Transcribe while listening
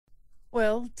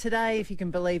Well, today, if you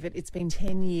can believe it, it's been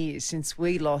 10 years since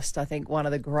we lost, I think, one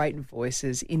of the great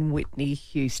voices in Whitney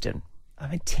Houston.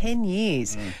 10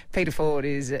 years. Peter Ford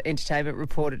is entertainment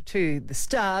reporter to The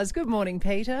Stars. Good morning,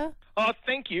 Peter. Oh,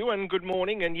 thank you, and good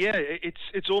morning. And yeah,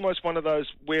 it's almost one of those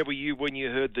where were you when you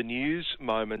heard the news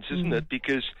moments, isn't it?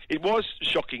 Because it was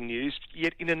shocking news,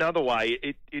 yet in another way,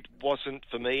 it wasn't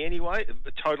for me anyway.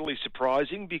 Totally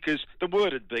surprising because the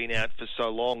word had been out for so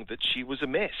long that she was a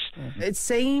mess. It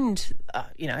seemed, I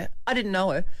didn't know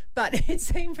her, but it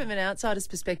seemed from an outsider's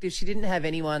perspective she didn't have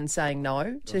anyone saying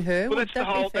no to her. Well, that's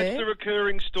the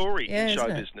recurring story in show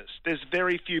isn't it? business. There's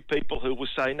very few people who will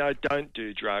say, no, don't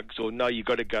do drugs, or no, you've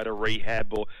got to go to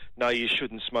rehab, or no, you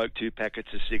shouldn't smoke 2 packets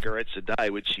of cigarettes a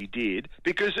day, which she did,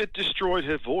 because it destroyed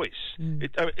her voice.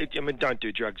 Don't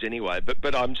do drugs anyway,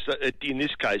 but in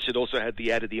this case, it also had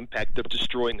the added impact of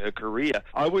destroying her career.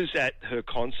 I was at her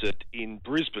concert in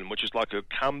Brisbane, which is like her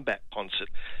comeback concert.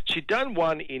 She'd done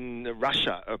one in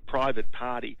Russia, a private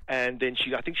party, and then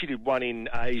I think she did one in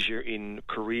Asia, in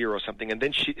Korea or something, and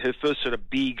then her first sort of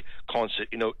big concert,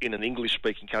 in an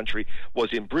English-speaking country was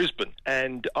in Brisbane,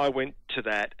 and I went to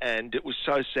that, and it was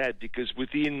so sad because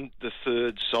within the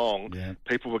third song,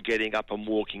 people were getting up and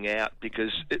walking out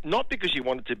not because she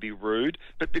wanted to be rude,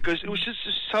 but because it was just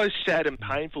so sad and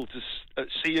painful to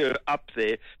see her up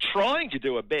there trying to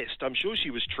do her best. I'm sure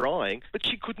she was trying, but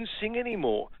she couldn't sing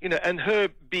anymore. And her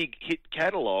big hit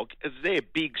catalogue, their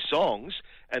big songs,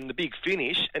 and the big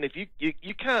finish, and if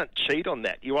you can't cheat on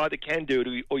that. You either can do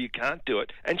it or you can't do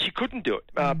it. And she couldn't do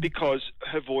it because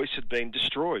her voice had been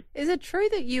destroyed. Is it true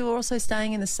that you were also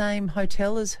staying in the same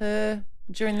hotel as her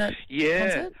during that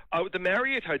concert? The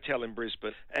Marriott Hotel in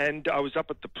Brisbane, and I was up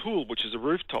at the pool, which is a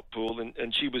rooftop pool,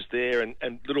 and she was there,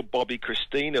 and little Bobby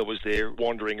Christina was there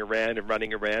wandering around and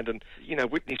running around, and,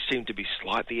 Whitney seemed to be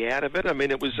slightly out of it. I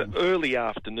mean, it was early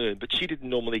afternoon, but she didn't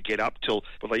normally get up till,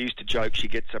 well, they used to joke she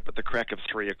gets up at the crack of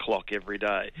 3 o'clock every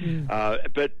day.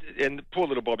 And poor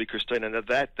little Bobby Christina, now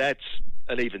that's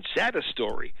an even sadder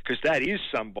story, because that is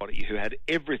somebody who had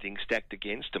everything stacked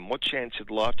against him. What chance of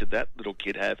life did that little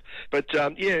kid have? But,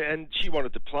 and she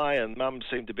wanted to play, and Mum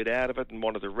seemed a bit out of it and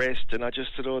wanted to rest, and I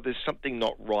just thought, there's something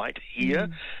not right here.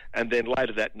 And then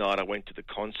later that night I went to the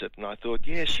concert, and I thought,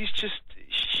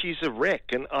 she's a wreck,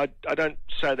 and I don't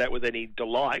say that with any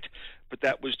delight, but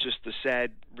that was just the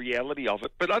sad reality of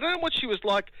it. But I don't know what she was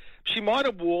like. She might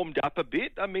have warmed up a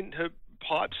bit. I mean, her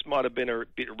pipes might have been a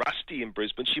bit rusty in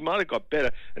Brisbane. She might have got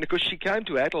better. And, of course, she came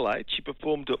to Adelaide. She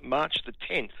performed on March the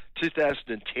 10th,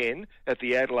 2010, at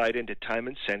the Adelaide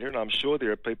Entertainment Centre, and I'm sure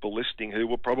there are people listening who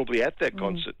were probably at that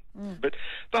concert. But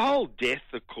the whole death,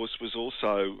 of course, was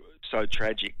also so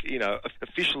tragic.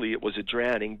 Officially it was a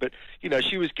drowning, but,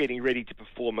 she was getting ready to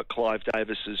perform at Clive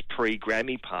Davis's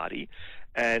pre-Grammy party,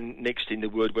 and next thing the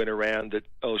word went around that,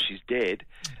 she's dead,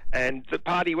 and the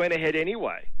party went ahead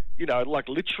anyway. Like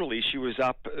literally she was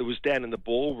up, it was down in the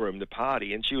ballroom, the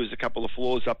party, and she was a couple of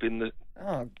floors up in the,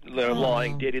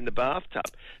 lying dead in the bathtub.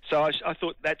 So I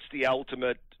thought that's the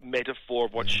ultimate metaphor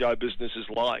of what show business is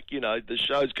like. The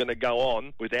show's going to go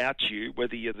on without you,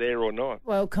 whether you're there or not.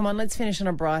 Well, come on, let's finish on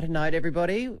a brighter note,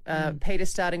 everybody. Peter,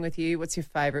 starting with you, what's your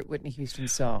favourite Whitney Houston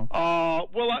song?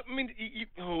 Well, I mean,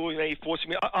 you're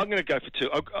forcing me. I'm going to go for 2.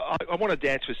 I want to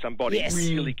dance with somebody. Yes.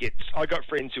 Really I got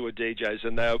friends who are DJs,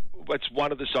 and it's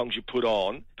one of the songs you put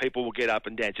on, people will get up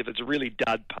and dance. If it's a really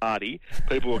dud party,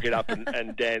 people will get up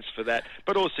and dance for that.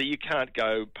 But also, you can't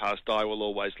go past I Will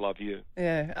Always Love You.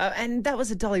 Yeah, and that was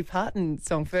a Dolly Parton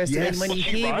song first. Yes. And then when you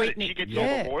hear Whitney, she gets all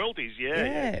the royalties.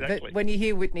 Yeah, exactly. But when you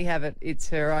hear Whitney have it, it's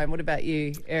her own. What about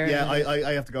you, Aaron? Yeah,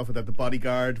 I have to go for that. The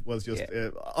Bodyguard was just...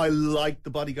 I liked The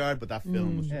Bodyguard, but that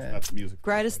film was just... That's music.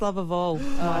 Greatest Love of All,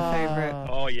 my favourite.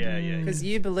 Oh, yeah. Because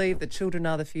you believe the children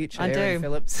are the future, I Aaron do.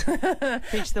 Phillips.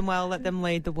 Teach them well, let them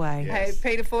lead the way. Hey,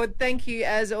 Peter Ford, thank you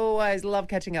as always. Love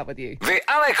catching up with you. The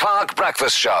Annie Clark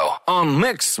Breakfast Show on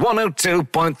Mix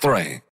 102.3.